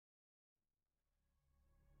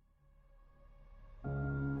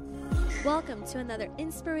Welcome to another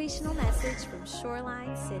inspirational message from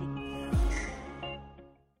Shoreline City.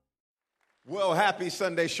 Well, happy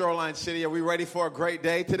Sunday, Shoreline City. Are we ready for a great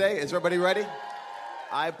day today? Is everybody ready?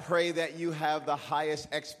 I pray that you have the highest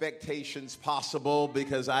expectations possible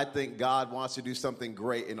because I think God wants to do something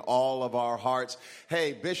great in all of our hearts.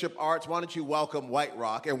 Hey, Bishop Arts, why don't you welcome White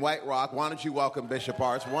Rock? And White Rock, why don't you welcome Bishop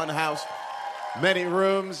Arts? One house, many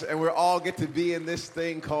rooms, and we all get to be in this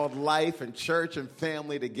thing called life and church and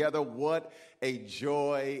family together. What a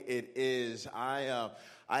joy it is. I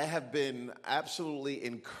have been absolutely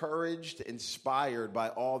encouraged, inspired by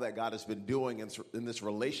all that God has been doing in this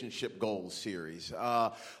Relationship Goals series.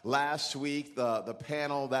 Last week, the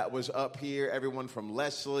panel that was up here, everyone from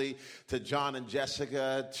Leslie to John and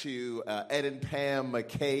Jessica to Ed and Pam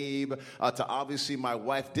McCabe to obviously my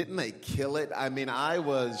wife, didn't they kill it? I mean, I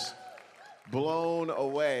was blown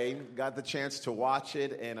away, got the chance to watch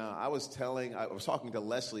it, and I was talking to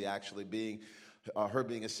Leslie actually her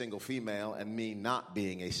being a single female and me not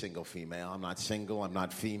being a single female. I'm not single, I'm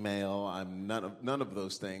not female, I'm none of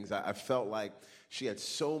those things. I felt like she had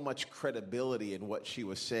so much credibility in what she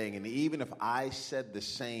was saying, and even if I said the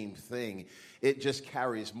same thing, it just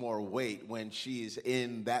carries more weight when she's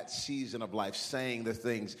in that season of life saying the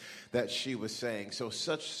things that she was saying. So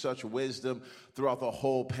such wisdom throughout the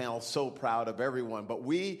whole panel. So proud of everyone. But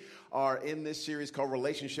we are in this series called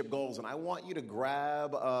Relationship Goals, and I want you to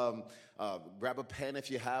grab a pen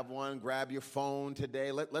if you have one. Grab your phone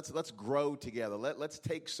today. Let's grow together. Let's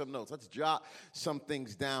take some notes. Let's jot some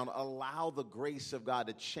things down. Allow the grace of God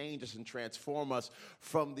to change us and transform us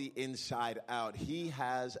from the inside out. He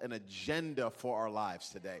has an agenda for our lives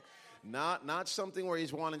today. Not something where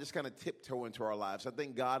he's wanting to just kind of tiptoe into our lives. I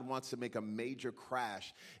think God wants to make a major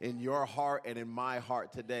crash in your heart and in my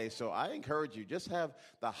heart today. So I encourage you, just have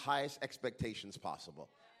the highest expectations possible.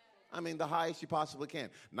 I mean, the highest you possibly can.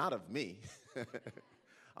 Not of me.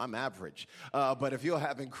 I'm average. But if you'll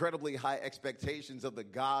have incredibly high expectations of the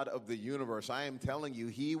God of the universe, I am telling you,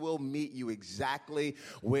 he will meet you exactly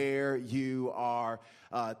where you are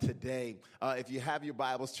today. If you have your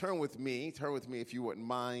Bibles, turn with me if you wouldn't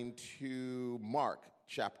mind to Mark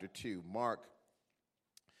chapter 2. Mark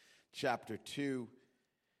chapter 2.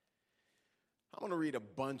 I'm going to read a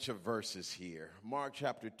bunch of verses here. Mark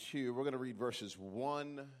chapter 2, we're going to read verses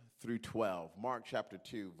 1 through 12. Mark chapter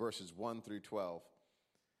 2, verses 1 through 12.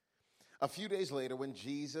 A few days later, when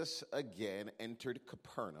Jesus again entered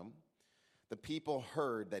Capernaum, the people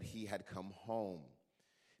heard that he had come home.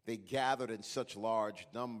 They gathered in such large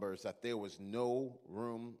numbers that there was no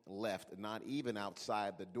room left, not even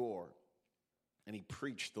outside the door. And he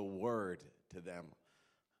preached the word to them.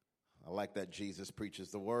 I like that Jesus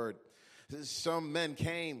preaches the word. Some men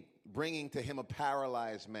came, bringing to him a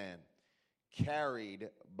paralyzed man, carried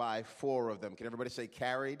by 4 of them. Can everybody say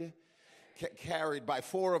carried? Carried by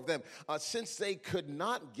 4 of them. Since they could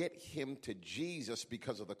not get him to Jesus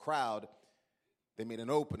because of the crowd, they made an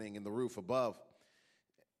opening in the roof above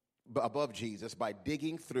Jesus by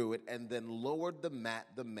digging through it and then lowered the mat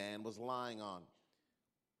the man was lying on.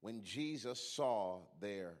 When Jesus saw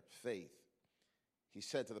their faith, he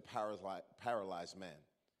said to the paralyzed man,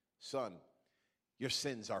 "Son, your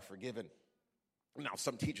sins are forgiven." Now,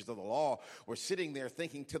 some teachers of the law were sitting there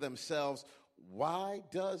thinking to themselves, "Why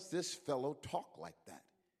does this fellow talk like that?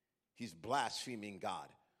 He's blaspheming God.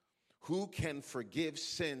 Who can forgive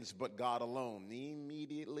sins but God alone?"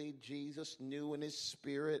 Immediately, Jesus knew in his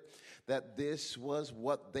spirit that this was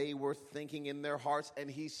what they were thinking in their hearts,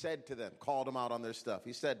 and he said to them, called them out on their stuff.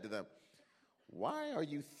 He said to them, "Why are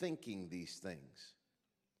you thinking these things?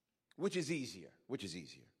 Which is easier?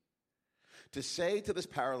 To say to this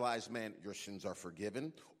paralyzed man, 'Your sins are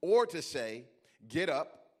forgiven,' or to say, 'Get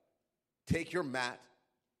up, take your mat,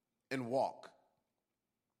 and walk'?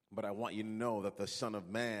 But I want you to know that the Son of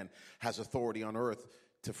Man has authority on earth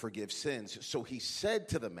to forgive sins." So he said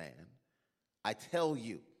to the man, "I tell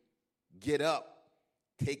you, get up,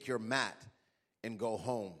 take your mat, and go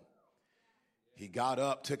home." He got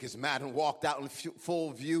up, took his mat, and walked out in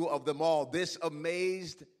full view of them all. This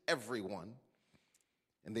amazed everyone,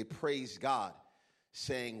 and they praised God,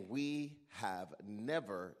 saying, "We have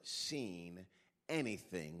never seen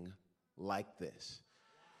anything like this."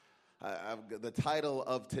 The title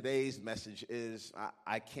of today's message is,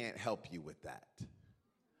 I can't help you with that.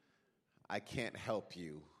 I can't help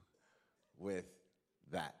you with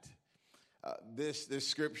that. This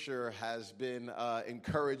scripture has been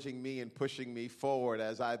encouraging me and pushing me forward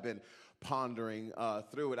as I've been pondering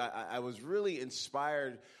through it. I was really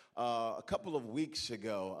inspired A couple of weeks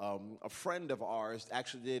ago, a friend of ours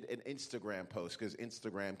actually did an Instagram post, because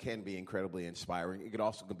Instagram can be incredibly inspiring. It could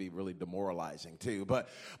also be really demoralizing too. But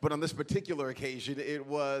on this particular occasion, it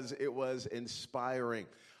was inspiring.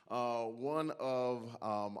 One of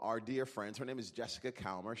our dear friends, her name is Jessica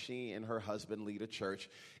Calmer. She and her husband lead a church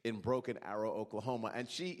in Broken Arrow, Oklahoma. And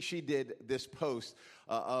she did this post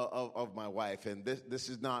of my wife. And this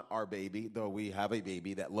is not our baby, though we have a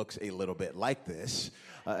baby that looks a little bit like this,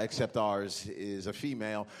 except ours is a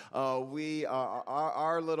female.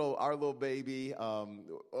 Our little baby,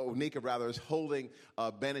 Onika rather, is holding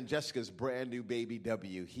Ben and Jessica's brand new baby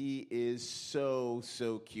W. He is so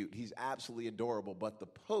cute. He's absolutely adorable. But the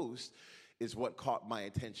post is what caught my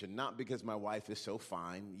attention. Not because my wife is so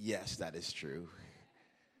fine. Yes, that is true.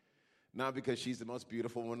 Not because she's the most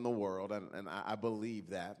beautiful one in the world, and I believe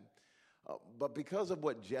that. But because of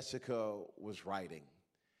what Jessica was writing.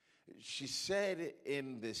 She said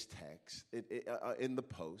in this text, in the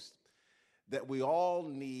post, that we all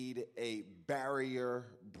need a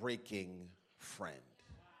barrier-breaking friend.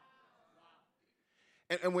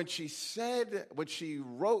 And when she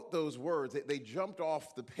wrote those words, they jumped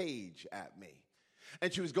off the page at me.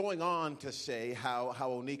 And she was going on to say how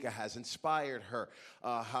Onika has inspired her,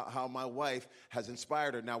 how my wife has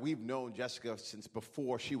inspired her. Now, we've known Jessica since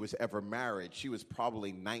before she was ever married. She was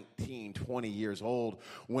probably 19, 20 years old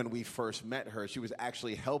when we first met her. She was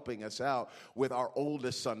actually helping us out with our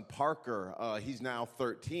oldest son, Parker. He's now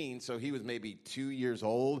 13, so he was maybe 2 years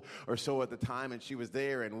old or so at the time, and she was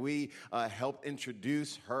there, and we helped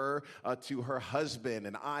introduce her to her husband,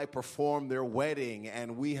 and I performed their wedding,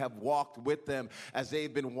 and we have walked with them as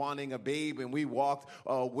they've been wanting a baby, and we walked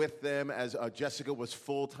with them as Jessica was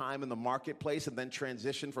full-time in the marketplace and then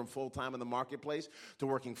transitioned from full-time in the marketplace to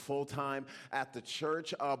working full-time at the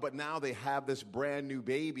church. But now they have this brand new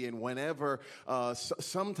baby, and whenever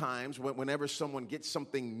someone gets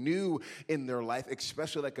something new in their life,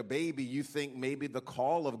 especially like a baby, you think maybe the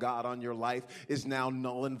call of God on your life is now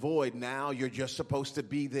null and void. Now you're just supposed to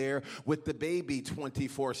be there with the baby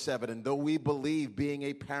 24/7. And though we believe being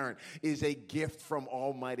a parent is a gift from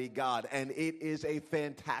Almighty God, and it is a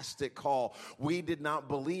fantastic call, we did not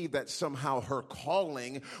believe that somehow her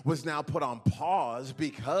calling was now put on pause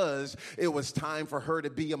because it was time for her to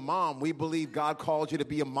be a mom. We believe God called you to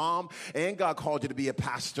be a mom, and God called you to be a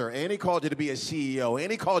pastor, and He called you to be a CEO,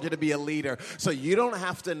 and He called you to be a leader. So you don't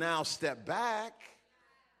have to now step back.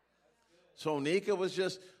 So Onika was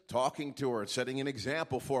just talking to her, setting an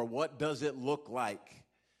example for what does it look like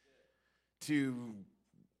to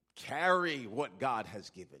carry what God has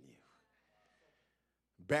given you.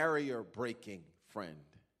 Barrier-breaking friend.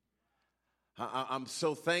 I'm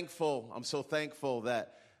so thankful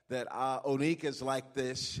that Onika's like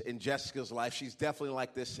this in Jessica's life. She's definitely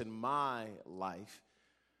like this in my life.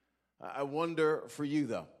 I wonder for you,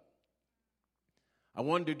 though. I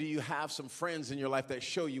wonder, do you have some friends in your life that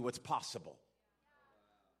show you what's possible?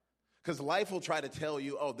 Because life will try to tell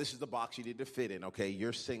you, oh, this is the box you need to fit in. Okay,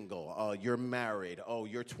 you're single. You're married. Oh,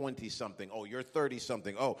 you're 20-something. Oh, you're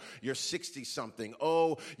 30-something. Oh, you're 60-something.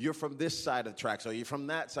 Oh, you're from this side of the tracks. Oh, you're from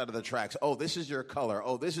that side of the tracks. Oh, this is your color.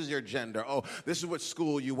 Oh, this is your gender. Oh, this is what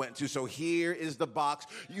school you went to. So here is the box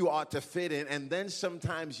you ought to fit in. And then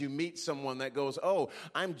sometimes you meet someone that goes, oh,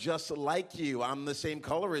 I'm just like you. I'm the same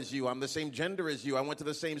color as you. I'm the same gender as you. I went to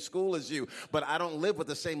the same school as you. But I don't live with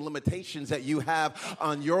the same limitations that you have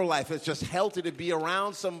on your life. It's just healthy to be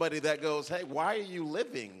around somebody that goes, hey, why are you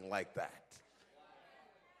living like that?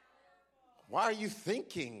 Why are you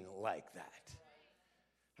thinking like that?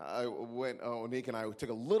 Onika and I took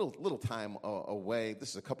a little time away. This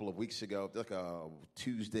is a couple of weeks ago, like a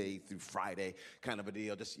Tuesday through Friday kind of a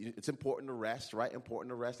deal. Just it's important to rest, right? Important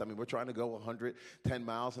to rest. I mean, we're trying to go 110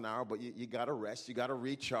 miles an hour, but you got to rest. You got to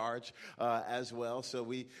recharge as well. So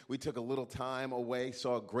we took a little time away,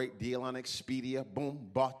 saw a great deal on Expedia. Boom,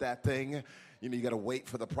 bought that thing. You know, you got to wait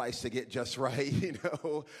for the price to get just right, you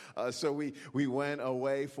know. So we went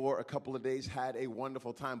away for a couple of days, had a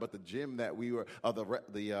wonderful time. But the gym that we were,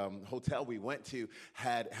 the hotel we went to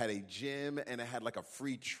had a gym, and it had like a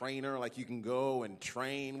free trainer, like you can go and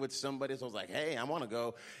train with somebody. So I was like, hey, I want to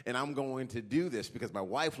go, and I'm going to do this because my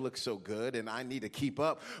wife looks so good, and I need to keep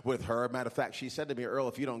up with her. Matter of fact, she said to me, Earl,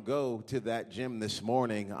 if you don't go to that gym this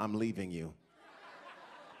morning, I'm leaving you.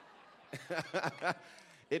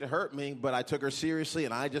 It hurt me, but I took her seriously,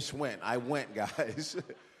 and I just went. I went, guys.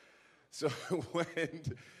 So I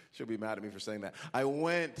went. She'll be mad at me for saying that. I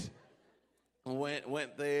went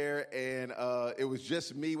Went there, and it was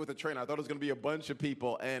just me with the trainer. I thought it was going to be a bunch of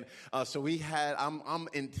people, and so I'm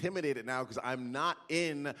intimidated now because I'm not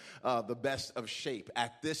in the best of shape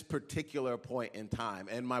at this particular point in time.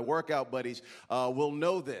 And my workout buddies will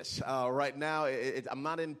know this. Right now, I'm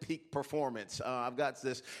not in peak performance. I've got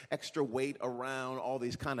this extra weight around all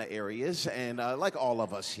these kind of areas, and like all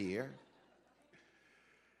of us here.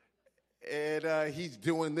 And he's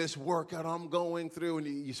doing this workout I'm going through, and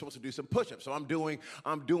you're supposed to do some push-ups. So I'm doing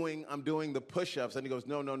the push-ups, and he goes,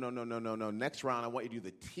 no. Next round, I want you to do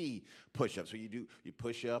the T push-ups. So you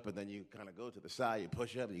push up, and then you kind of go to the side, you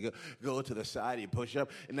push up, and you go to the side, you push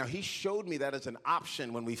up. And now he showed me that as an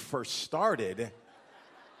option when we first started.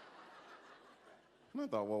 And I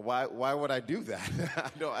thought, well, why would I do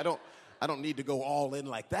that? I don't need to go all in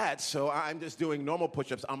like that. So I'm just doing normal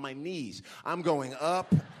push-ups on my knees. I'm going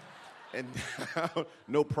up and down,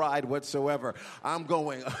 no pride whatsoever. I'm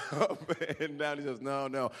going up and down. He says,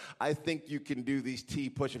 no, I think you can do these T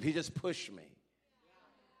push-ups. He just pushed me.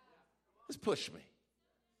 Just push me.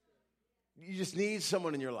 You just need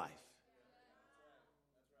someone in your life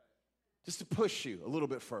just to push you a little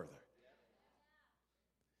bit further.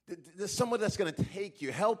 There's someone that's going to take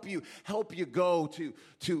you, help you go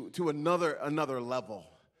to another level.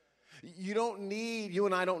 You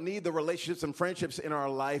and I don't need the relationships and friendships in our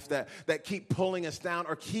life that keep pulling us down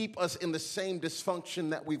or keep us in the same dysfunction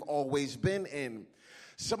that we've always been in.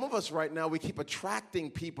 Some of us right now, we keep attracting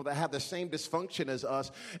people that have the same dysfunction as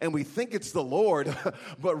us, and we think it's the Lord,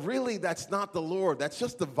 but really that's not the Lord. That's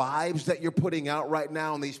just the vibes that you're putting out right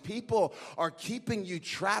now, and these people are keeping you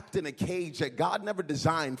trapped in a cage that God never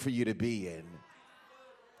designed for you to be in.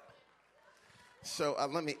 So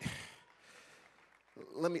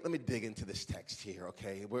let me dig into this text here,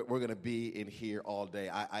 okay? We're going to be in here all day.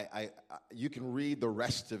 You can read the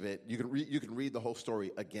rest of it. You can read the whole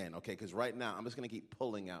story again, okay? Because right now I'm just going to keep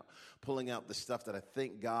pulling out the stuff that I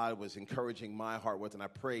think God was encouraging my heart with, and I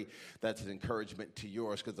pray that's an encouragement to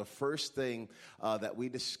yours. Because the first thing that we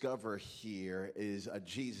discover here is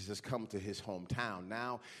Jesus has come to his hometown.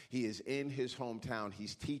 Now he is in his hometown.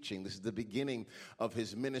 He's teaching. This is the beginning of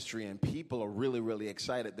his ministry, and people are really, really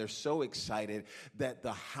excited. They're so excited that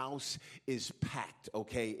the house is packed,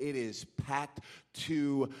 okay? It is packed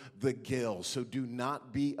to the gills. So do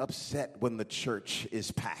not be upset when the church is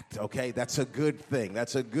packed, okay? That's a good thing.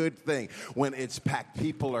 That's a good thing when it's packed.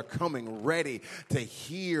 People are coming ready to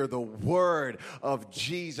hear the word of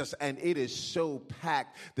Jesus, and it is so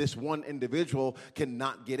packed. This one individual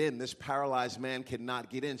cannot get in. This paralyzed man cannot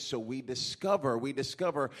get in. So we discover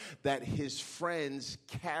that his friends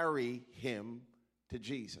carry him to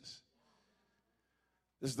Jesus.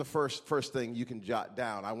 This is the first thing you can jot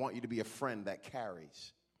down. I want you to be a friend that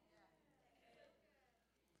carries.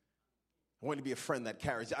 I want you to be a friend that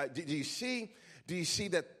carries. Do you see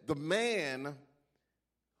that the man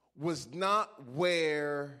was not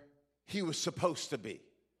where he was supposed to be?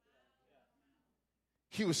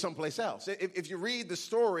 He was someplace else. If you read the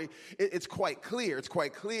story, it's quite clear. It's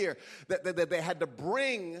quite clear that they had to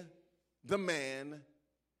bring the man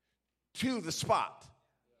to the spot.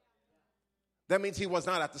 That means he was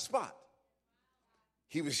not at the spot.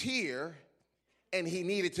 He was here, and he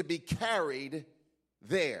needed to be carried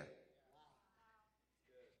there.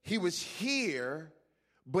 He was here,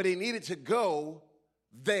 but he needed to go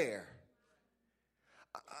there.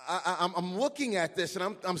 I'm looking at this,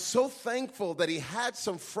 and I'm so thankful that he had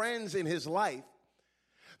some friends in his life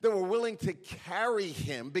that were willing to carry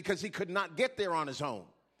him because he could not get there on his own.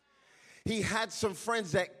 He had some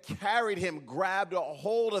friends that carried him, grabbed a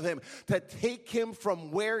hold of him to take him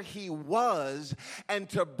from where he was and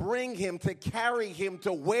to bring him, to carry him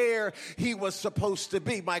to where he was supposed to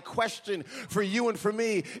be. My question for you and for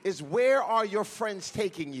me is, where are your friends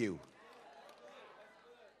taking you?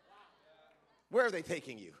 Where are they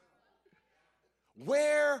taking you?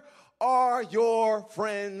 Where are your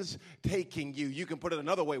friends taking you? You can put it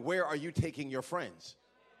another way. Where are you taking your friends?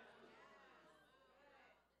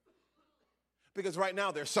 Because right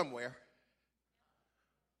now they're somewhere.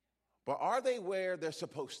 But are they where they're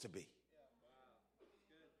supposed to be?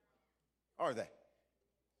 Are they?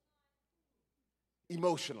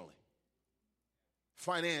 Emotionally,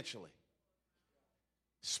 financially,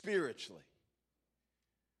 spiritually.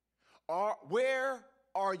 Where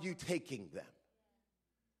are you taking them?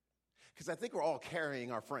 Because I think we're all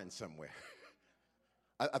carrying our friends somewhere.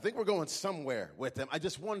 I think we're going somewhere with them. I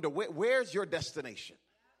just wonder, where's your destination?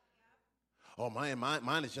 Oh,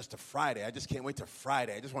 mine is just a Friday. I just can't wait to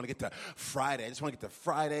Friday. I just want to get to Friday. I just want to get to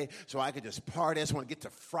Friday so I can just party. I just want to get to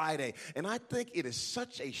Friday. And I think it is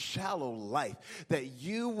such a shallow life that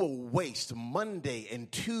you will waste Monday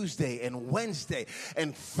and Tuesday and Wednesday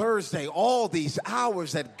and Thursday, all these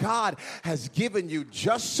hours that God has given you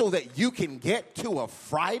just so that you can get to a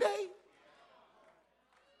Friday.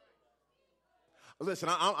 Listen,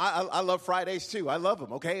 I love Fridays too. I love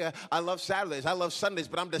them, okay? I love Saturdays. I love Sundays.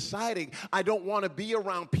 But I'm deciding I don't want to be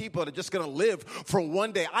around people that are just going to live for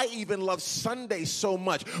one day. I even love Sundays so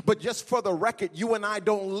much. But just for the record, you and I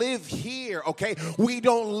don't live here, okay? We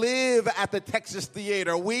don't live at the Texas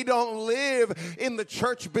Theater. We don't live in the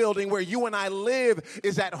church building. Where you and I live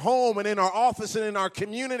is at home and in our office and in our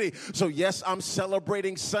community. So yes, I'm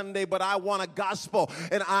celebrating Sunday, but I want a gospel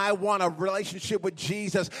and I want a relationship with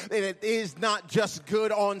Jesus. And it is not just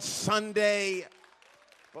good on Sunday,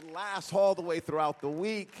 but lasts all the way throughout the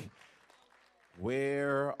week.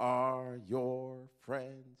 Where are your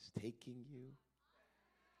friends taking you?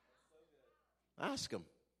 Ask them.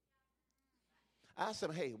 Ask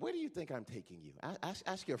them, hey, where do you think I'm taking you?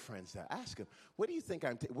 Ask your friends that. Ask them, where do you think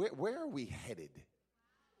where are we headed?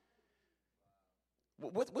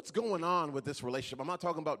 What's going on with this relationship? I'm not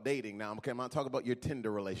talking about dating now, okay? I'm not talking about your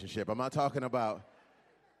Tinder relationship. I'm not talking about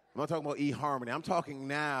eHarmony. I'm talking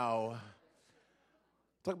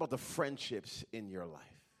about the friendships in your life.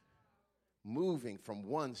 Moving from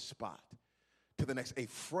one spot to the next. A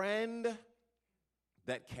friend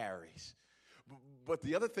that carries. But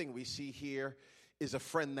the other thing we see here is a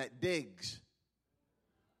friend that digs.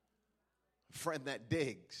 A friend that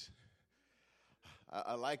digs.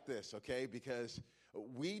 I like this, okay? Because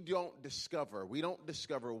we don't discover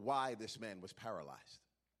why this man was paralyzed.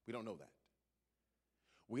 We don't know that.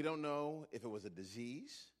 We don't know if it was a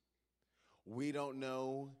disease. We don't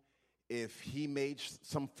know if he made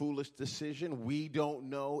some foolish decision. We don't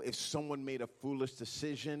know if someone made a foolish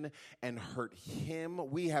decision and hurt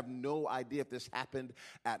him. We have no idea if this happened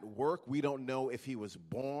at work. We don't know if he was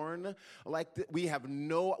born like we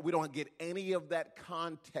don't get any of that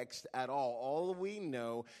context at all. All we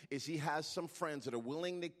know is he has some friends that are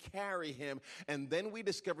willing to carry him, and then we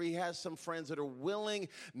discover he has some friends that are willing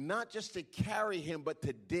not just to carry him, but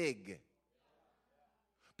to dig.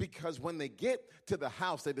 Because when they get to the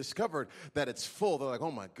house, they discovered that it's full. They're like, oh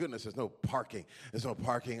my goodness, there's no parking. There's no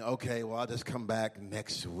parking. Okay, well, I'll just come back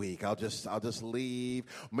next week. I'll just leave.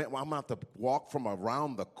 Man, well, I'm going to have to walk from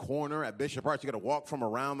around the corner. At Bishop Arts, you got to walk from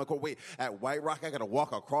around the corner. Wait, at White Rock, I got to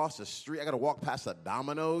walk across the street. I got to walk past the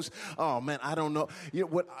Domino's. Oh man, I don't know. You know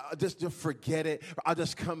what? Just forget it. I'll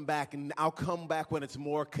just come back, and I'll come back when it's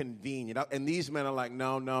more convenient. And these men are like,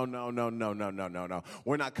 no.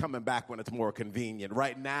 We're not coming back when it's more convenient.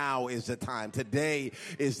 Right now is the time. Today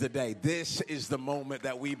is the day. This is the moment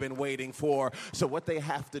that we've been waiting for. So what they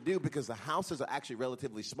have to do, because the houses are actually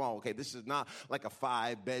relatively small, okay, this is not like a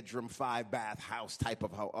 5-bedroom, 5-bath house type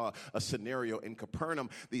of a scenario in Capernaum.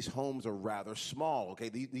 These homes are rather small, okay?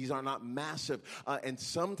 These are not massive. And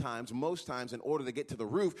most times, in order to get to the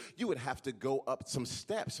roof, you would have to go up some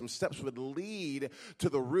steps. Some steps would lead to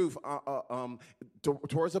the roof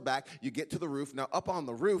towards the back. You get to the roof. Now, up on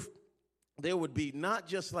the roof, there would be not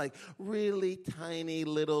just like really tiny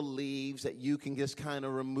little leaves that you can just kind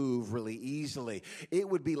of remove really easily. It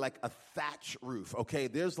would be like a thatch roof, okay?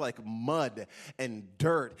 There's like mud and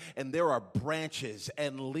dirt, and there are branches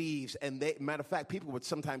and leaves. And matter of fact, people would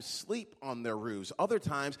sometimes sleep on their roofs. Other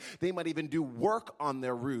times, they might even do work on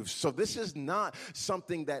their roofs. So this is not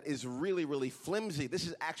something that is really, really flimsy. This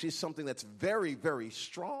is actually something that's very, very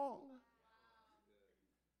strong.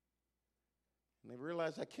 And they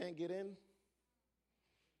realize I can't get in.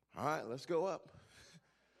 All right, let's go up.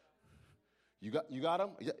 You got them?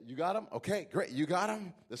 You got them? Okay, great. You got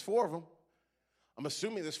them? There's 4 of them. I'm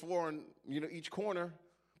assuming there's 4 in each corner,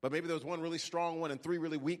 but maybe there's one really strong one and 3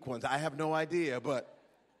 really weak ones. I have no idea, but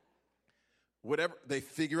whatever. They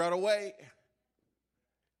figure out a way.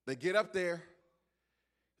 They get up there, and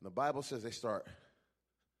the Bible says they start.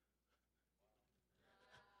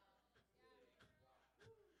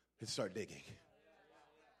 They start digging.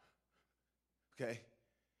 Okay?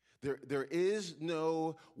 There is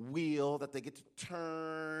no wheel that they get to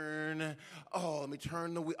turn. Oh, let me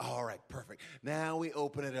turn the wheel. All right, perfect. Now we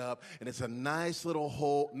open it up, and it's a nice little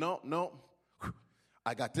hole. No.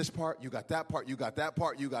 I got this part, you got that part, you got that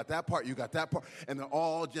part, you got that part, you got that part. And they're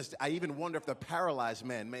all just, I even wonder if the paralyzed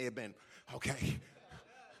man may have been, okay.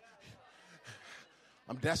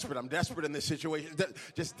 I'm desperate in this situation.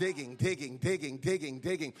 Just digging.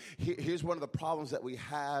 Here's one of the problems that we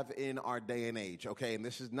have in our day and age, okay? And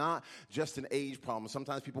this is not just an age problem.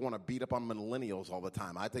 Sometimes people want to beat up on millennials all the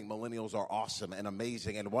time. I think millennials are awesome and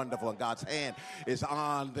amazing and wonderful, and God's hand is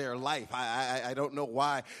on their life. I don't know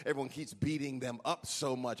why everyone keeps beating them up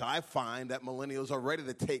so much. I find that millennials are ready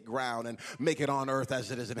to take ground and make it on earth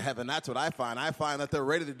as it is in heaven. That's what I find. I find that they're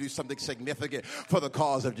ready to do something significant for the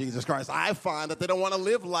cause of Jesus Christ. I find that they don't want to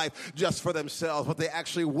live life just for themselves, but they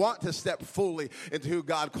actually want to step fully into who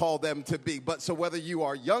God called them to be. But so whether you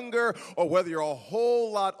are younger or whether you're a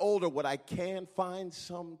whole lot older, what I can find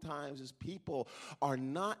sometimes is people are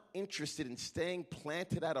not interested in staying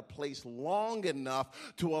planted at a place long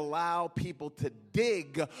enough to allow people to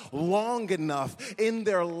dig long enough in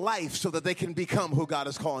their life so that they can become who God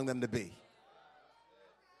is calling them to be.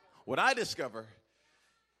 What I discover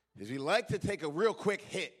is we like to take a real quick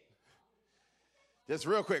hit. Just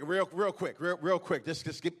real quick. Just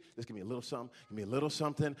give me a little something. Give me a little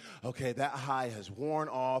something. Okay, that high has worn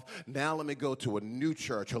off. Now let me go to a new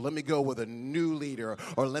church, or let me go with a new leader,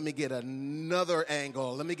 or let me get another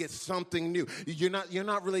angle. Let me get something new. You're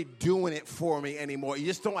not really doing it for me anymore. You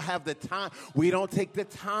just don't have the time. We don't take the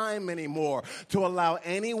time anymore to allow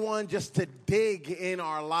anyone just to dig in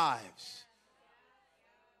our lives.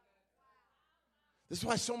 This is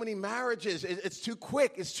why so many marriages, it's too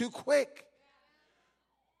quick. It's too quick.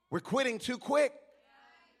 We're quitting too quick.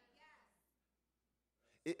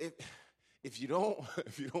 If you don't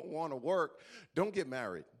want to work, don't get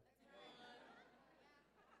married.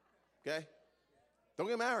 Okay? Don't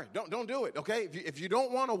get married. Don't do it. Okay? If you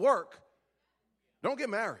don't want to work, don't get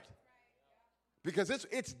married, because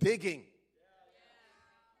it's digging.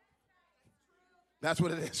 That's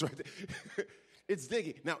what it is right there. It's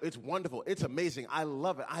digging. Now, it's wonderful. It's amazing. I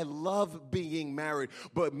love it. I love being married.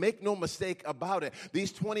 But make no mistake about it.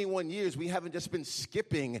 These 21 years, we haven't just been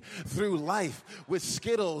skipping through life with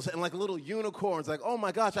Skittles and like little unicorns. Like, oh,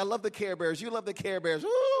 my gosh, I love the Care Bears. You love the Care Bears.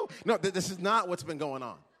 Woo! No, this is not what's been going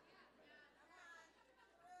on.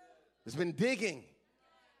 There's been digging.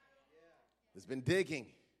 There's been digging.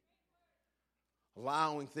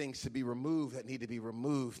 Allowing things to be removed that need to be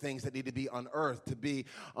removed, things that need to be unearthed to be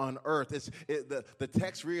unearthed. The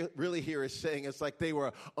text really here is saying it's like they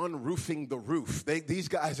were unroofing the roof. These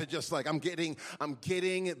guys are just like, I'm getting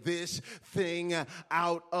this thing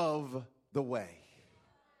out of the way.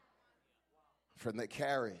 A friend that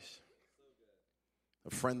carries,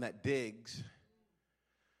 a friend that digs,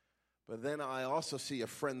 but then I also see a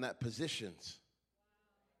friend that positions.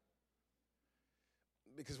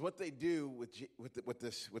 Because what they do with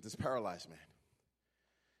this paralyzed man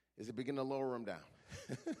is they begin to lower him down.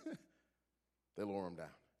 They lower him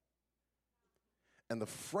down. And the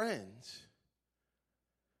friends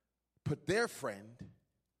put their friend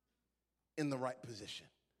in the right position.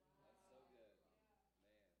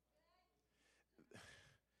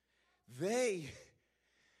 The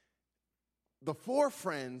four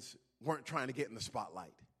friends weren't trying to get in the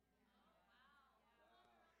spotlight.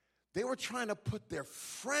 They were trying to put their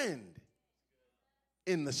friend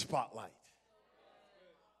in the spotlight.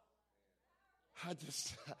 I'm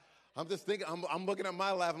just thinking, I'm looking at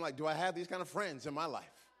my life. I'm like, do I have these kind of friends in my life?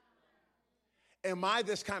 Am I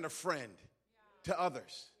this kind of friend to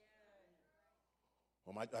others?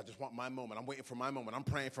 Well, I just want my moment. I'm waiting for my moment. I'm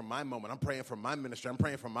praying for my moment. I'm praying for my ministry. I'm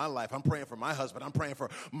praying for my life. I'm praying for my husband. I'm praying for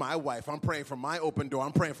my wife. I'm praying for my open door.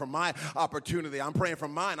 I'm praying for my opportunity. I'm praying for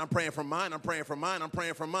mine. I'm praying for mine. I'm praying for mine. I'm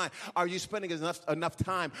praying for mine. Are you spending enough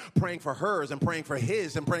time praying for hers and praying for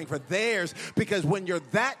his and praying for theirs? Because when you're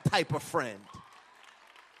that type of friend,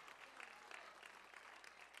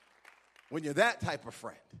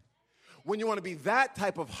 when you want to be that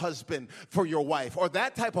type of husband for your wife, or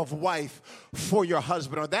that type of wife for your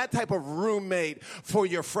husband, or that type of roommate for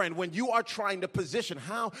your friend, when you are trying to position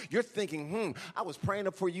how you're thinking, I was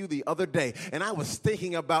praying for you the other day, and I was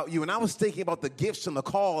thinking about you, and I was thinking about the gifts and the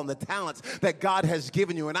call and the talents that God has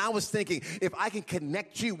given you, and I was thinking, if I can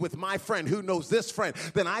connect you with my friend who knows this friend,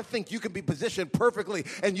 then I think you can be positioned perfectly,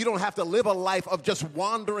 and you don't have to live a life of just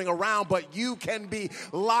wandering around, but you can be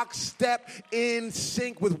lockstep in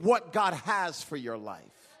sync with what God has for your life.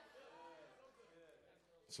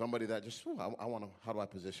 Somebody that just, I want to, how do I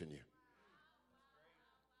position you?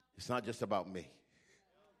 It's not just about me.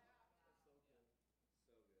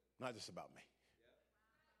 Not just about me.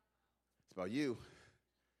 It's about you.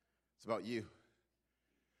 It's about you.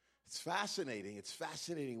 It's fascinating. It's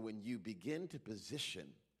fascinating when you begin to position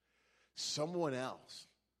someone else.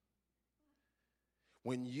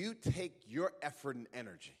 When you take your effort and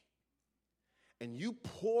energy and you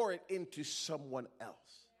pour it into someone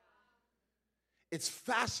else, it's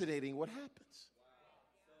fascinating what happens.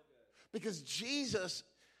 Because Jesus,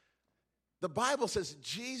 the Bible says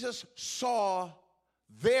Jesus saw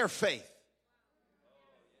their faith.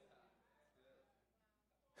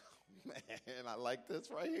 Man, I like this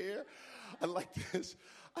right here. I like this.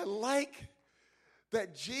 I like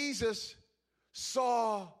that Jesus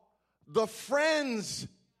saw the friends'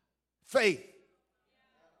 faith.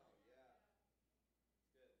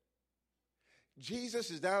 Jesus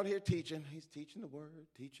is down here teaching. He's teaching the word,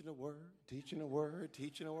 teaching the word, teaching the word,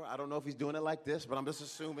 teaching the word. I don't know if he's doing it like this, but I'm just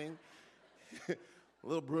assuming.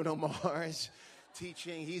 Little Bruno Mars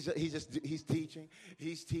teaching. He's teaching.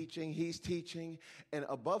 He's teaching. He's teaching. And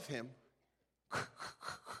above him,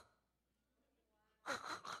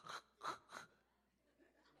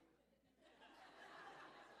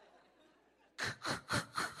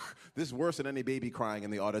 this is worse than any baby crying in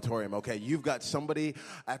the auditorium, okay? You've got somebody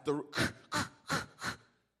at the...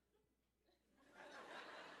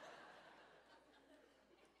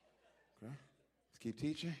 Let's keep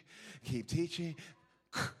teaching. Keep teaching.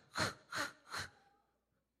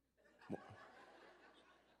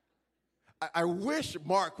 I wish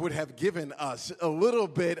Mark would have given us a little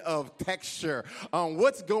bit of texture on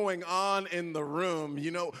what's going on in the room,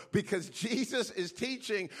 because Jesus is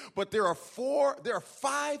teaching, but there are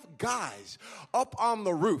 5 guys up on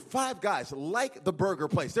the roof, 5 guys, like the burger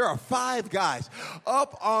place. There are 5 guys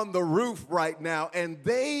up on the roof right now, and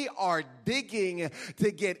they are digging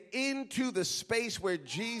to get into the space where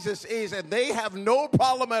Jesus is, and they have no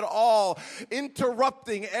problem at all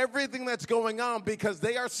interrupting everything that's going on because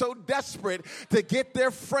they are so desperate to get their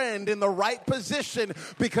friend in the right position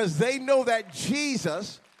because they know that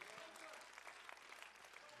Jesus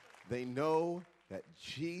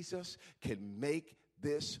can make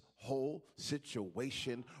this whole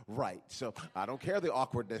situation right. So I don't care the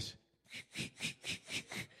awkwardness.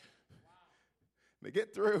 They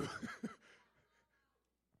get through.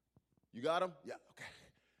 You got them? Yeah, okay.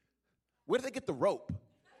 Where do they get the rope?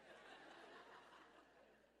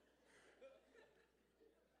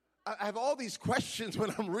 I have all these questions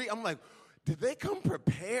when I'm reading. I'm like, did they come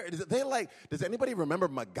prepared? Does anybody remember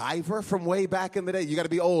MacGyver from way back in the day? You got to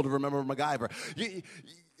be old to remember MacGyver.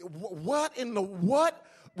 What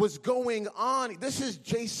was going on? This is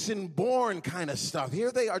Jason Bourne kind of stuff.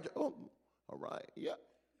 Here they are. Oh, all right. Yeah.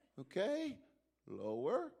 Okay.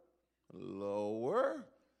 Lower.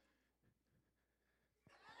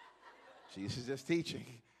 Jesus is just teaching.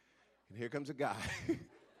 And here comes a guy.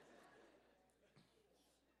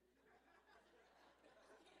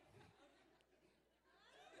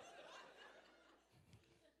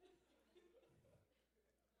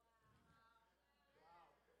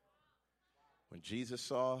 When Jesus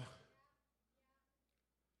saw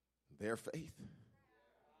their faith,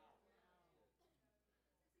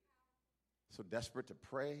 so desperate to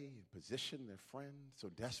pray, position their friend, so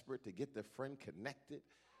desperate to get their friend connected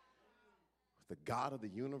with the God of the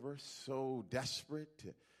universe, so desperate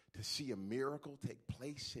to see a miracle take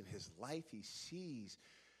place in his life, he sees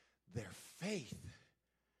their faith.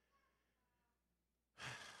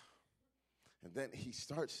 And then he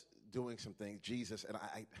starts doing some things, Jesus, and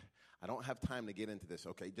I don't have time to get into this,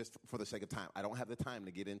 okay, just for the sake of time. I don't have the time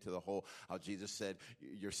to get into the whole, how Jesus said,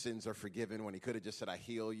 your sins are forgiven, when he could have just said, I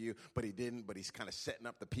heal you, but he didn't, but he's kind of setting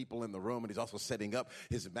up the people in the room, and he's also setting up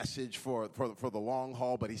his message for the long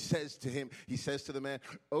haul, but he says to the man,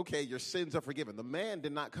 okay, your sins are forgiven. The man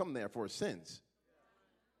did not come there for his sins.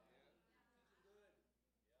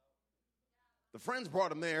 The friends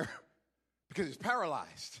brought him there because he's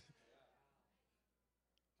paralyzed.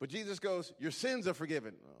 But Jesus goes, your sins are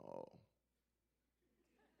forgiven. Oh.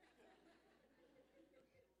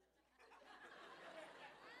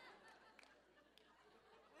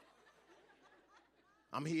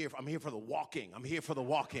 I'm here for the walking. I'm here for the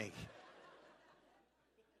walking.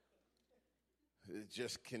 It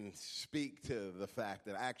just can speak to the fact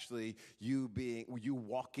that actually you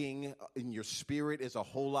walking in your spirit is a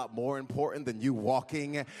whole lot more important than you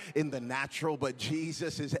walking in the natural. But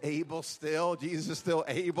Jesus is still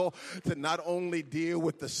able to not only deal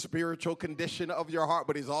with the spiritual condition of your heart,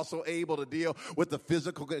 but he's also able to deal with the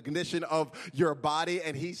physical condition of your body.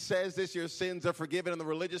 And he says this, your sins are forgiven. And the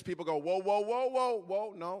religious people go, whoa, whoa, whoa, whoa,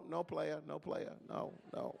 whoa, no player, no.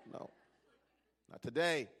 Not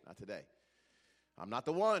today. I'm not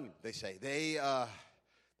the one, they say. They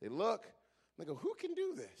look, they go, who can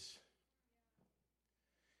do this?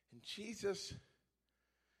 And Jesus,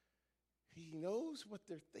 he knows what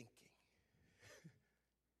they're thinking.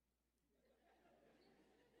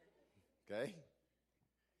 Okay?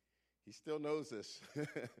 He still knows this.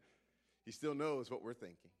 He still knows what we're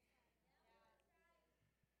thinking.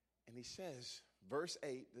 And he says, Verse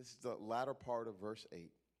 8, this is the latter part of verse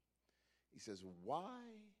 8. He says, why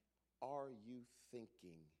are you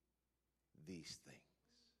thinking these things?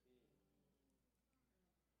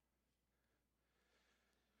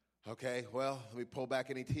 Okay, well, let me pull back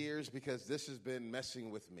any tears because this has been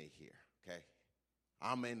messing with me here, okay?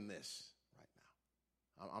 I'm in this right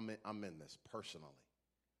now. I'm in this personally.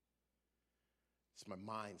 It's my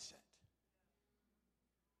mindset.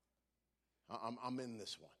 I'm in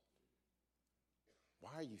this one.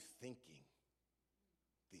 Why are you thinking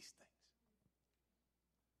these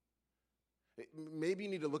things? Maybe you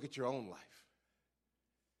need to look at your own life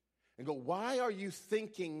and go, why are you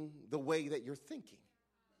thinking the way that you're thinking?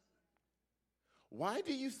 Why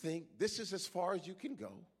do you think this is as far as you can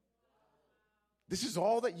go? This is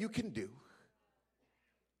all that you can do.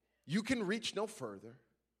 You can reach no further.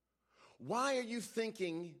 Why are you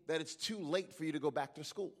thinking that it's too late for you to go back to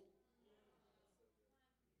school?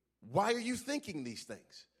 Why are you thinking these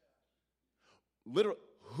things? Literally,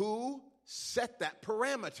 who set that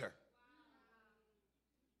parameter?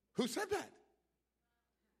 Who said that?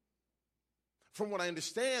 From what I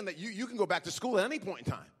understand, that you can go back to school at any point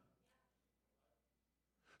in time.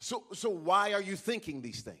 So why are you thinking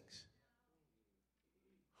these things?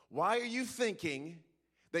 Why are you thinking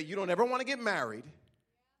that you don't ever want to get married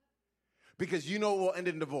because you know it will end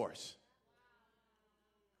in divorce?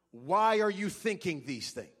 Why are you thinking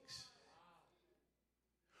these things?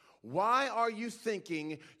 Why are you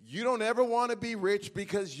thinking you don't ever want to be rich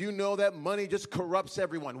because you know that money just corrupts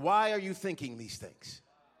everyone? Why are you thinking these things?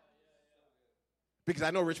 Because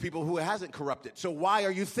I know rich people who it hasn't corrupted. So why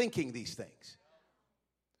are you thinking these things?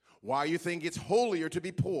 Why you think it's holier to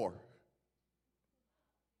be poor?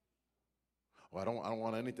 Well, I don't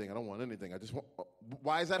want anything. I don't want anything. I just want.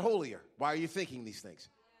 Why is that holier? Why are you thinking these things?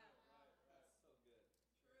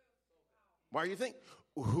 Why are you thinking?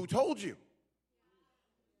 Who told you?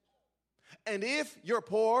 And if you're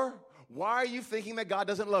poor, why are you thinking that God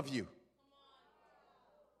doesn't love you?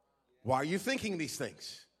 Why are you thinking these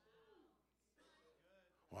things?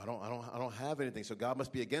 Well, I don't have anything, so God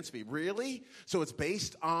must be against me. Really? So it's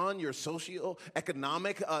based on your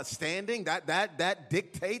socio-economic standing? That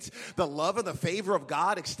dictates the love and the favor of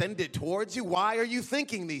God extended towards you? Why are you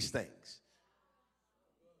thinking these things?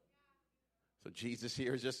 So Jesus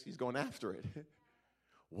here is he's going after it.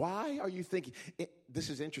 Why are you thinking? This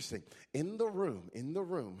is interesting. In the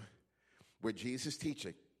room where Jesus is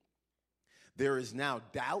teaching, there is now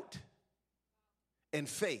doubt and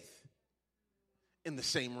faith in the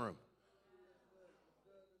same room.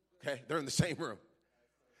 Okay, they're in the same room.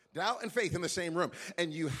 Doubt and faith in the same room.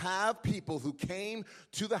 And you have people who came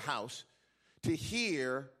to the house to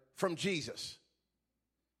hear from Jesus.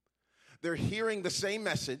 They're hearing the same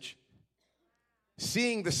message,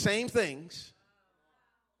 seeing the same things,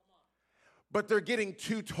 but they're getting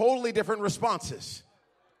two totally different responses.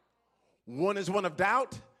 One is one of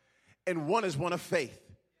doubt, and one is one of faith.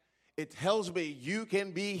 It tells me you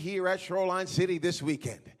can be here at Shoreline City this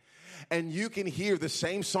weekend, and you can hear the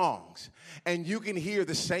same songs, and you can hear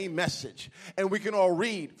the same message, and we can all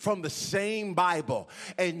read from the same Bible,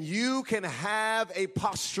 and you can have a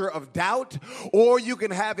posture of doubt, or you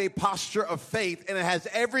can have a posture of faith, and it has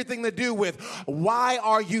everything to do with why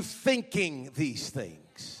are you thinking these things?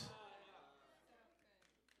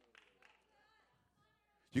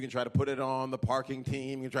 You can try to put it on the parking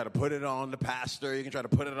team. You can try to put it on the pastor. You can try to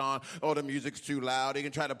put it on, oh, the music's too loud. You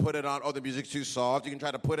can try to put it on, oh, the music's too soft. You can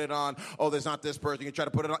try to put it on, oh, there's not this person. You can try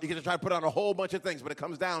to put it on. You can try to put on a whole bunch of things, but it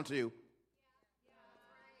comes down to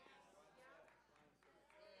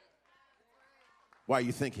why are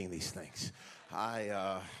you thinking these things?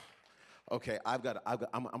 Okay, I'm going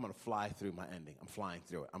to fly through my ending. I'm flying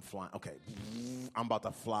through it. Okay, I'm about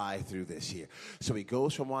to fly through this here. So he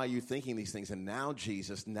goes from why are you thinking these things, and now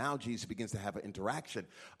Jesus begins to have an interaction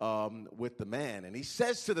with the man. And he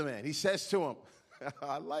says to the man, him,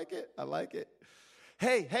 I like it.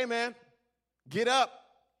 Hey, man, get up.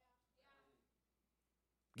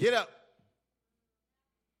 Get up.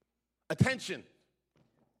 Attention.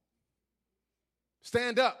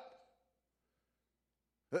 Stand up.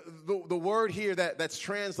 The word here that's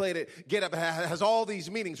translated, get up, has all these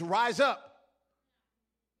meanings. Rise up.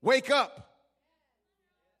 Wake up.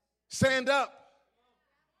 Stand up.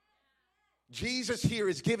 Jesus here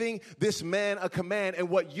is giving this man a command, and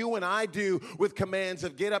what you and I do with commands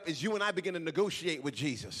of get up is you and I begin to negotiate with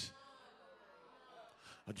Jesus.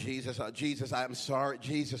 Jesus, I'm sorry.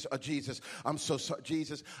 Jesus, I'm so sorry.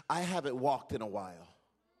 Jesus, I haven't walked in a while.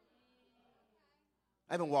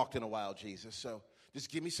 Jesus, so just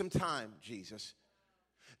give me some time, Jesus.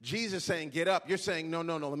 Jesus saying, get up. You're saying, no,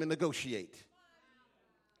 let me negotiate.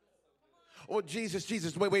 oh,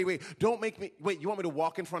 Jesus, wait. Don't make me, wait, you want me to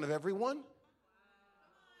walk in front of everyone?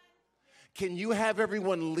 Can you have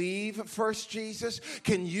everyone leave first, Jesus?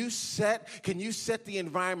 Can you set the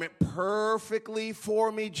environment perfectly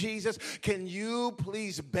for me, Jesus? Can you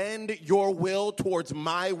please bend your will towards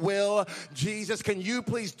my will, Jesus? Can you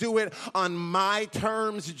please do it on my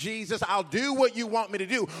terms, Jesus? I'll do what you want me to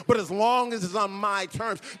do, but as long as it's on my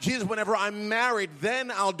terms. Jesus, whenever I'm married, then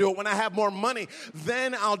I'll do it. When I have more money,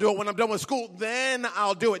 then I'll do it. When I'm done with school, then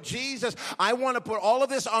I'll do it. Jesus, I want to put all of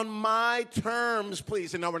this on my terms,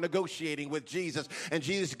 please. And now we're negotiating with Jesus, and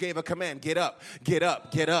Jesus gave a command: get up, get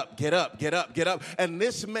up, get up, get up, get up, get up. And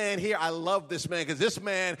this man here, I love this man, because this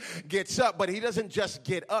man gets up, but he doesn't just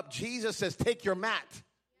get up. Jesus says, take your mat,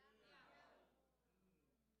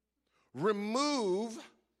 remove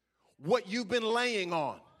what you've been laying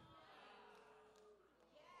on.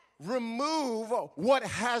 Remove what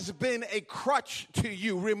has been a crutch to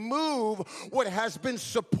you. Remove what has been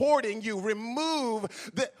supporting you. Remove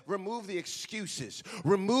the excuses.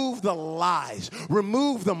 Remove the lies.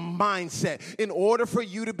 Remove the mindset. In order for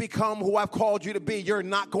you to become who I've called you to be, you're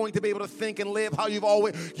not going to be able to think and live how you've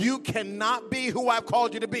always. You cannot be who I've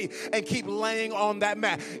called you to be and keep laying on that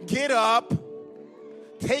mat. Get up.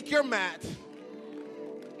 Take your mat.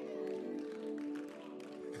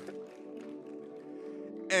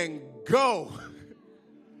 And go.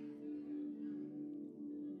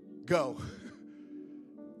 Go.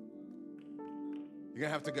 You're going to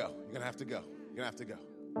have to go. You're going to have to go. You're going to have to go.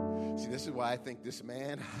 See, this is why I think this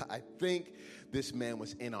man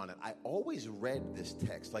was in on it. I always read this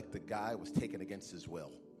text like the guy was taken against his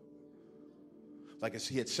will. Like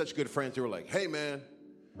he had such good friends who were like, hey, man,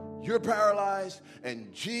 you're paralyzed,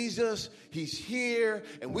 and Jesus, he's here,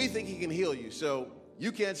 and we think he can heal you, so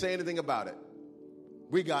you can't say anything about it.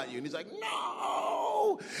 We got you. And he's like,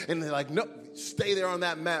 no. And they're like, no, stay there on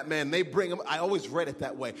that mat, man. They bring him. I always read it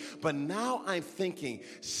that way. But now I'm thinking,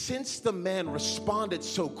 since the man responded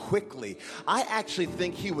so quickly, I actually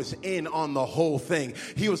think he was in on the whole thing.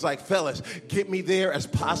 He was like, fellas, get me there as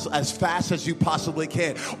fast as you possibly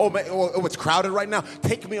can. Oh, man, it's crowded right now.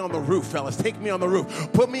 Take me on the roof, fellas. Take me on the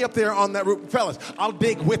roof. Put me up there on that roof. Fellas, I'll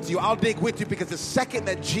dig with you. I'll dig with you, because the second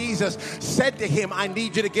that Jesus said to him, I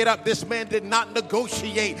need you to get up, this man did not negotiate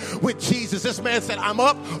with Jesus. This man said, I'm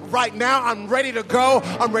up right now. I'm ready to go.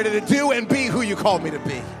 I'm ready to do and be who you called me to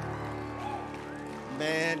be.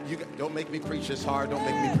 Man, don't make me preach this hard. Don't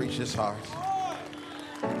make me preach this hard.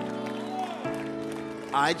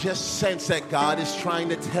 I just sense that God is trying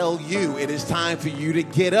to tell you it is time for you to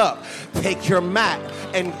get up, take your mat,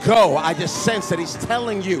 and go. I just sense that he's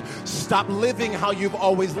telling you, stop living how you've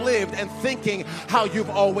always lived and thinking how you've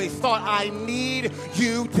always thought. I need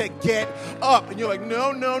you to get up. And you're like,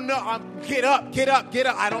 no. Get up.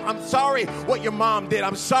 I'm sorry what your mom did.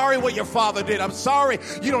 I'm sorry what your father did. I'm sorry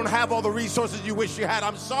you don't have all the resources you wish you had.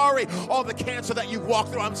 I'm sorry all the cancer that you've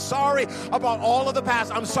walked through. I'm sorry about all of the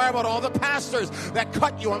past. I'm sorry about all the pastors that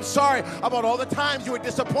cut you. I'm sorry about all the times you were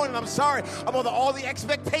disappointed. I'm sorry about all the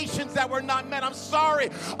expectations that were not met. I'm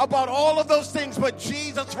sorry about all of those things. But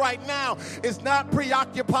Jesus right now is not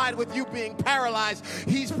preoccupied with you being paralyzed.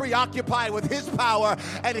 He's preoccupied with his power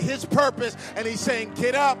and his purpose. And he's saying,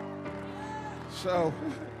 get up. So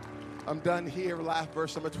I'm done here.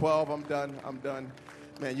 Verse number 12. I'm done.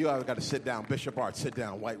 Man, you got to sit down. Bishop Art, sit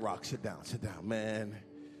down. White Rock, sit down, man.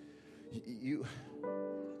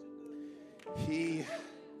 He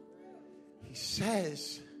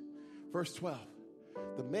says, verse 12,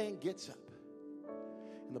 the man gets up.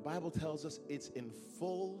 And the Bible tells us it's in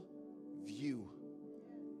full view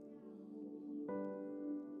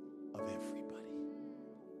of everybody.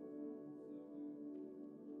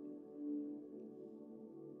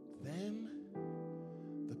 Then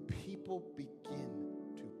the people begin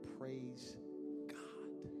to praise God.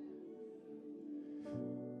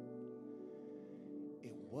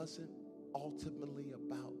 It wasn't ultimately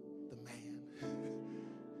about the man.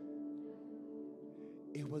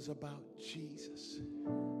 It was about Jesus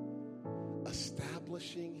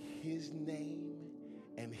establishing his name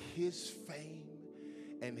and his fame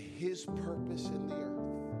and his purpose in the earth.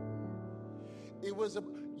 It was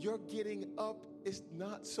your getting up is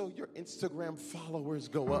not so your Instagram followers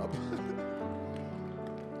go up.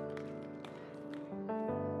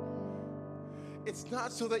 It's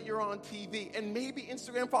not so that you're on TV, and maybe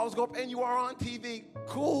Instagram followers go up and you are on TV.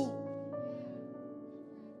 Cool.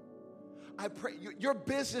 I pray your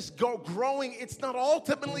business growing. It's not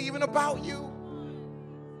ultimately even about you.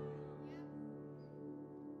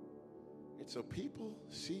 It's so people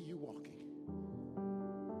see you walking in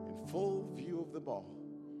full view of the ball.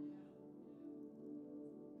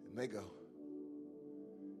 And they go,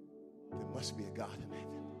 there must be a God in it.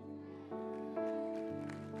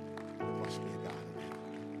 There must be a God in it.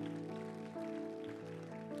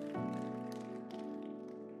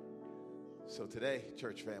 So today,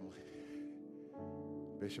 church family,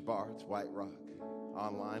 Bishop Arts, White Rock,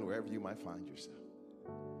 online, wherever you might find yourself,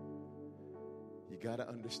 you got to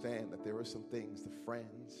understand that there are some things the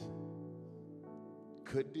friends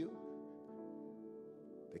could do.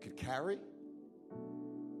 They could carry.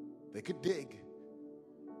 They could dig.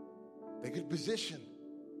 They could position.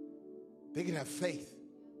 They could have faith.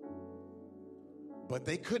 But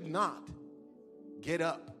they could not get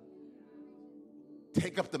up,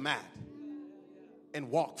 take up the mat, and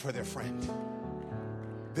walk for their friend.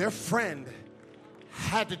 Their friend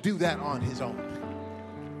had to do that on his own.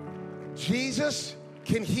 Jesus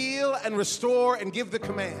can heal and restore and give the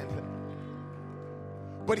command,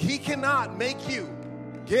 but he cannot make you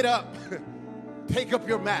get up, take up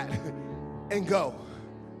your mat, and go.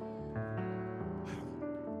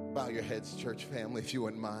 Bow your heads, church family, if you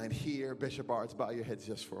wouldn't mind. Here, Bishop Arts, bow your heads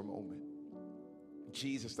just for a moment.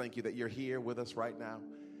 Jesus, thank you that you're here with us right now.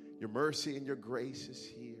 Your mercy and your grace is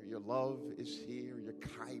here. Your love is here. Your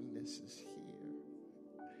kindness is here.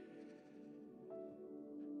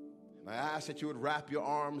 And I ask that you would wrap your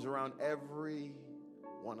arms around every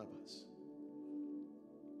one of us.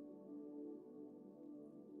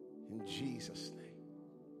 In Jesus' name.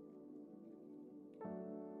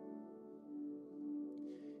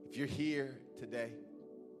 If you're here today,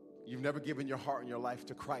 you've never given your heart and your life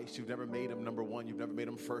to Christ. You've never made him number one. You've never made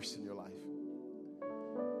him first in your life.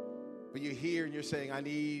 But you're here and you're saying, I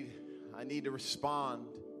need to respond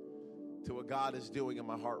to what God is doing in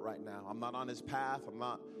my heart right now. I'm not on his path. I'm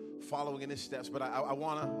not following in his steps, but I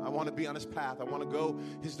want to be on his path. I want to go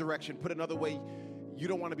his direction. Put another way, you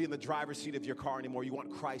don't want to be in the driver's seat of your car anymore. You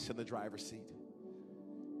want Christ in the driver's seat.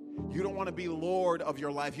 You don't want to be Lord of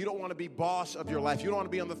your life. You don't want to be boss of your life. You don't want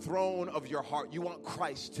to be on the throne of your heart. You want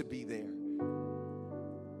Christ to be there.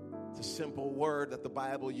 It's a simple word that the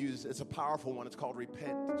Bible uses. It's a powerful one. It's called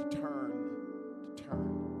repent, to turn.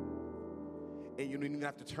 And you don't even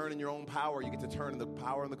have to turn in your own power. You get to turn in the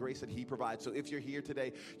power and the grace that he provides. So if you're here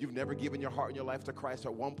today, you've never given your heart and your life to Christ.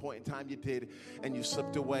 At one point in time you did, and you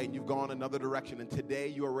slipped away, and you've gone another direction. And today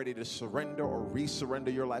you are ready to surrender or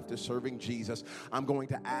resurrender your life to serving Jesus. I'm going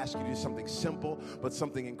to ask you to do something simple, but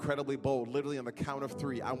something incredibly bold. Literally on the count of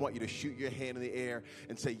 3, I want you to shoot your hand in the air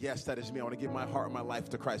and say, yes, that is me. I want to give my heart and my life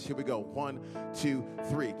to Christ. Here we go. 1, 2,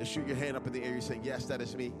 3. Just shoot your hand up in the air. You're saying, yes, that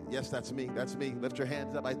is me. Yes, that's me. That's me. Lift your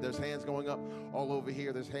hands up. There's hands going up all over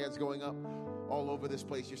here. There's hands going up all over this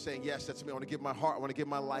place. You're saying, yes, that's me. I want to give my heart. I want to give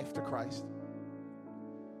my life to Christ.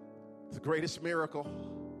 It's the greatest miracle.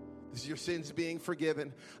 This is your sins being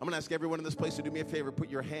forgiven. I'm going to ask everyone in this place to do me a favor. Put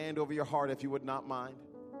your hand over your heart if you would not mind.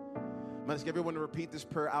 I'm going to ask everyone to repeat this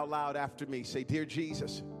prayer out loud after me. Say, dear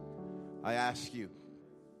Jesus, I ask you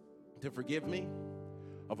to forgive me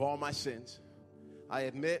of all my sins. I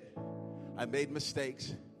admit I made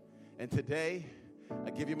mistakes. And today,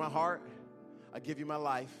 I give you my heart. I give you my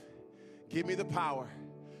life. Give me the power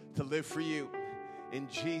to live for you. In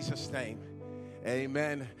Jesus' name,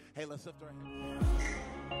 amen. Hey, let's lift our hands.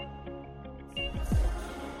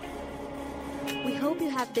 We hope you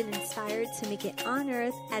have been inspired to make it on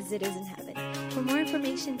earth as it is in heaven. For more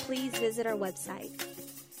information, please visit our website,